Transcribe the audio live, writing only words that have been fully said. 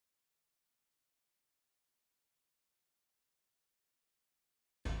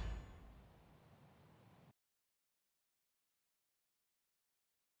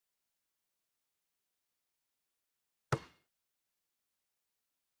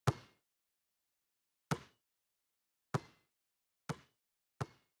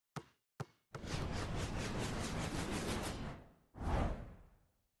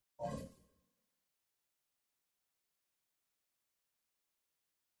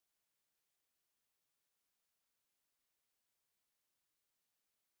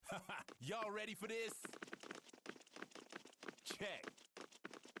Y'all ready for this? Check.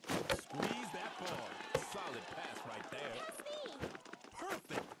 Squeeze that ball. Solid pass right there. It's me.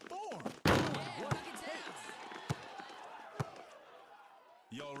 Perfect form. Yeah, look at that.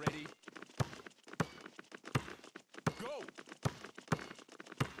 Y'all ready? Go.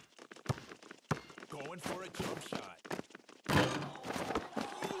 Going for a jump shot.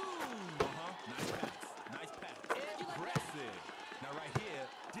 Nice pass. Nice pass. Impressive. Now right here,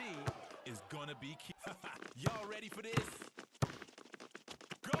 D is gonna be key. Y'all ready for this?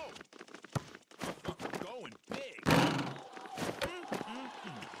 Go. Going big.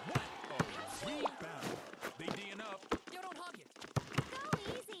 What a rebound. They D'ing up. Yo, don't hug it. Go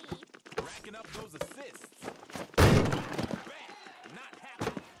easy. Racking up those assists. Bang. Not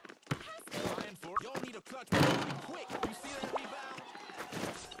happening. Trying for. Y'all need a clutch really quick. You see that rebound?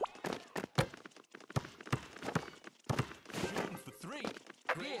 Shooting for three.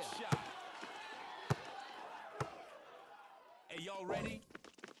 Great shot. Hey, y'all ready?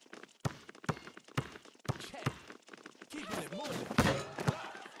 Check. Keeping it moving.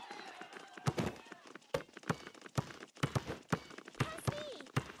 Block. Pass me.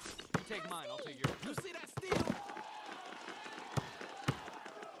 You take mine, I'll take yours. You see that steal?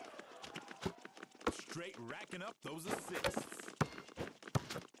 Straight racking up those assists.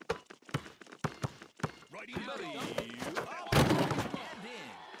 Righty buddy. Up and in.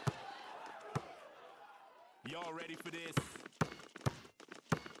 Y'all ready for this?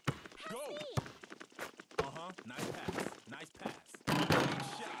 Go. Me. Nice pass. Nice pass. Great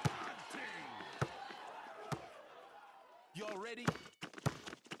shot. Y'all ready?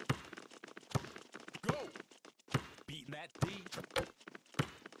 Go. Beating that D.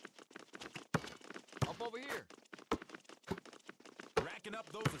 Up over here. Racking up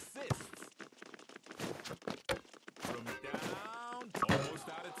those assists. From down, almost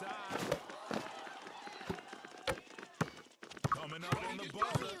out of time. Coming up on the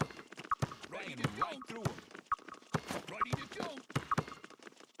buzzer. Banging right through him. Ready to go.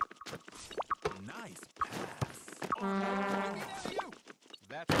 Nice pass. You.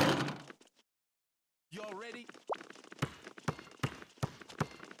 That's it. Y'all ready?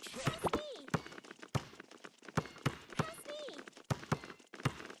 Check. Pass me. Pass me.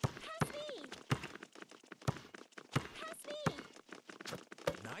 Pass me. Pass me.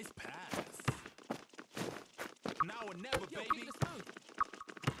 Nice pass. Now or never, Yo, baby. keep it smooth.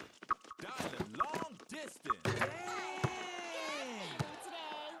 Dialing long distance. Feeling Dang!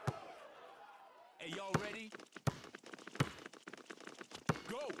 today. Hey, y'all ready?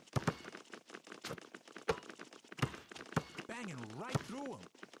 Go. Banging right through him.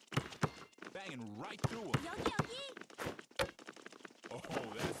 Banging right through him. Yogi yogi. Oh,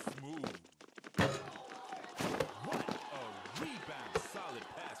 that's smooth. What a rebound. Solid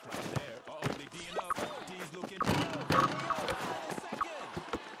pass right there. Uh-oh, they D'ing up. D's looking. Second.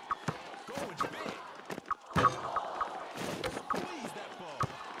 Going big. Squeeze that ball.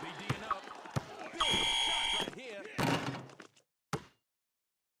 They D'ing up. Big shot right here.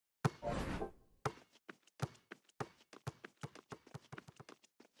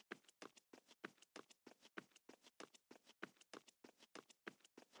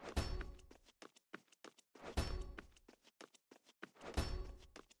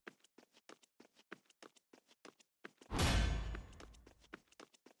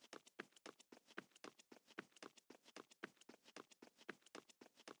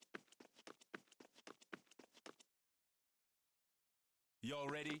 Y'all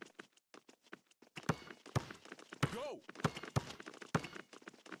ready? Go!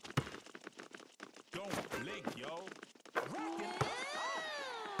 Don't blink, yo. Rockin'.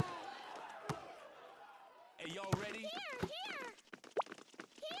 Hey, y'all ready? Here, here.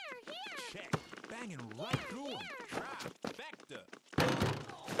 Here, here. Check. Banging right through him. Trifecta.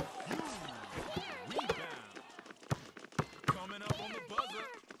 Rebound. Coming up on the buzzer.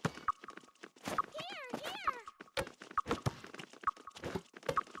 Here, here.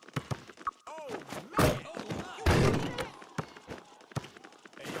 Oh, man.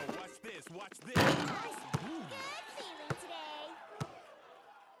 Hey, yo, watch this. Watch this. Ooh. Good feeling today.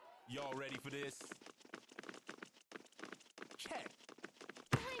 Y'all ready for this? Check.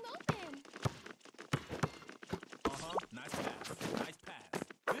 I'm open. Nice pass. Nice pass.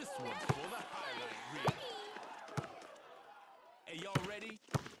 This one's for the highlight reel. Hey, y'all ready?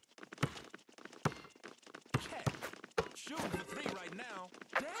 Check. Shooting for three right now.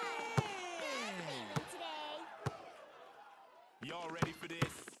 Dang! Feeling today. Y'all ready for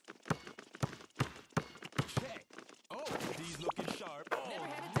this? Check. Oh, he's looking sharp. Oh, Never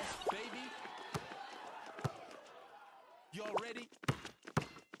had it yes, baby. Y'all ready?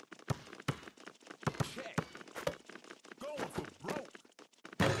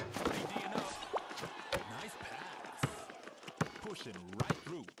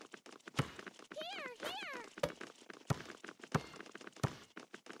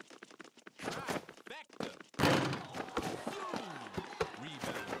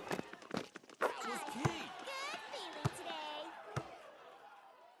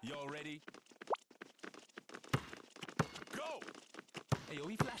 Y'all ready? Go! Hey, yo,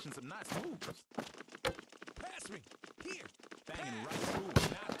 he flashing some nice moves. Pass me. Here. Banging right through him.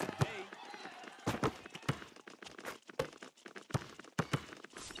 Not today.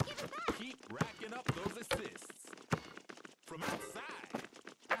 Give it back. Keep racking up those assists. From outside.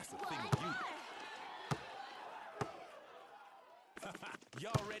 That's the thing with you.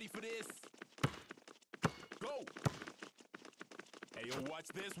 Y'all ready for this? Go! Hey, yo, watch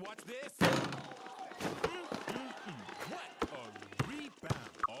this, watch this. What a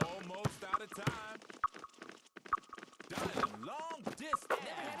rebound. Almost out of time. Dialing long distance.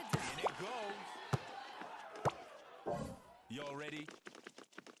 And it goes. Y'all ready?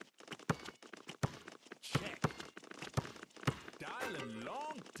 Check. Dialing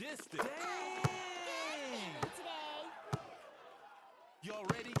long distance. Dang! Today. Y'all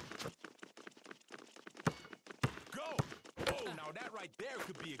ready? Go! Oh, now that right there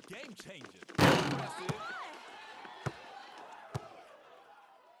could be a game changer. Impressive.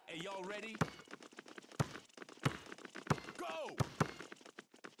 Hey, y'all ready? Go!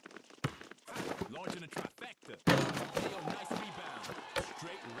 Ha, launching a trifecta. Hey, yo, nice rebound.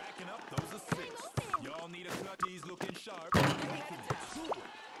 Straight racking up those assists. Y'all need a cut. He's looking sharp.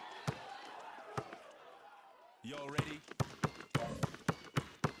 Y'all ready?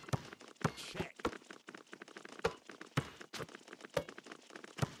 Check.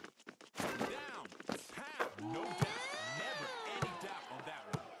 Down. Tap. No doubt. Never any doubt on that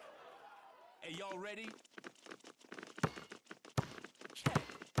one. Hey, y'all ready? Check.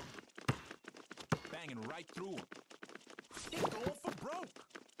 Banging right through him. He's going for broke.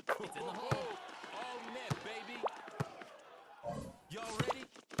 It's in the hole. All net, baby. Y'all ready?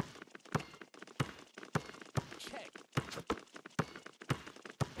 Check.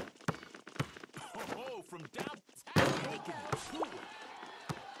 Oh, from downtown. Taking it to him.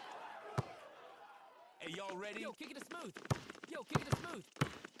 Hey, y'all ready? Yo, kick it to smooth. Yo, kick it to smooth.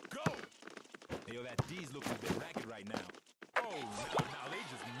 Go! Hey, yo, that D's looking a bit ragged right now. Oh, now they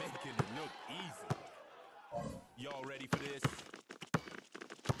just making it look easy. Y'all ready for this?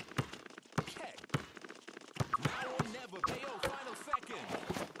 Check. Now or never, KO final second.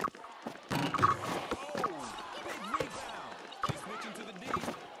 Oh, big rebound. They switching to the D.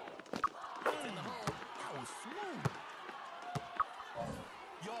 It's in the hole. That was smooth.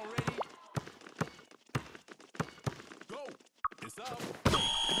 Y'all ready? Go. It's up.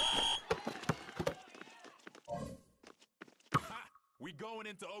 Ha! We going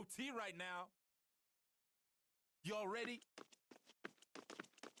into OT right now. Y'all ready?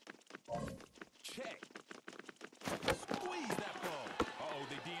 Check. Squeeze that ball. Uh-oh,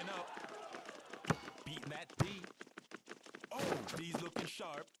 they D'ing up. Beating that D. Oh, D's looking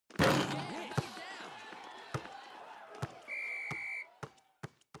sharp. Wish.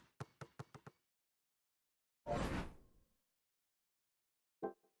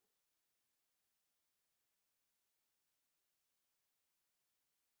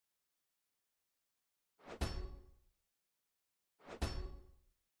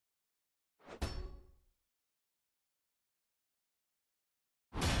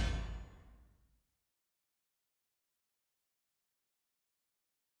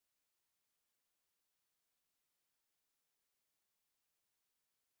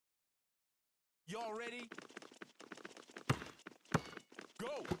 Y'all ready?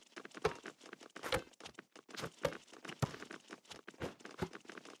 Go!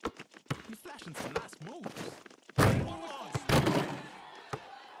 He's flashing some nice moves.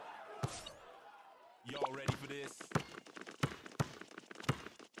 Y'all ready for this?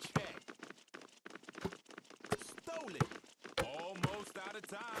 Check. Stole it. Almost out of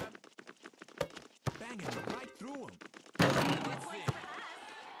time. Banging right through him. That's it.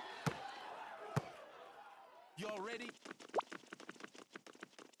 Y'all ready?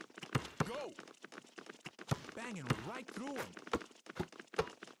 Go! Banging right through him.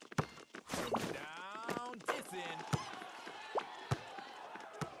 From down, it's in.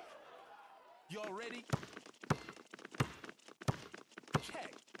 Y'all ready?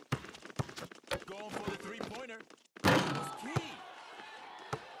 Check. Going for the three-pointer. That's key.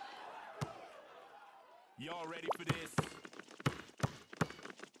 Y'all ready for this?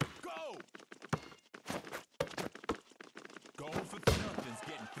 Go! Going for nothing's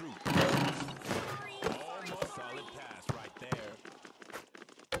getting through. Almost solid pass right there.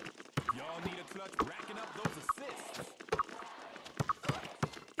 Y'all need a clutch racking up those assists.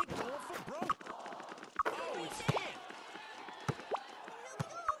 He going for broke. Oh, it's in.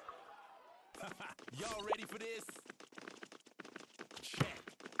 Y'all ready for this? Check.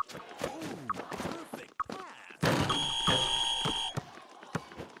 Ooh, perfect pass.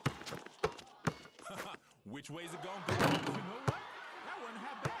 Which way's it gonna go? You know what? That wasn't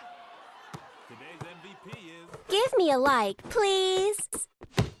half bad. Today's MVP is... Give me a like, please.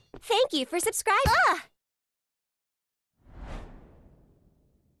 Thank you for subscribing. Ah!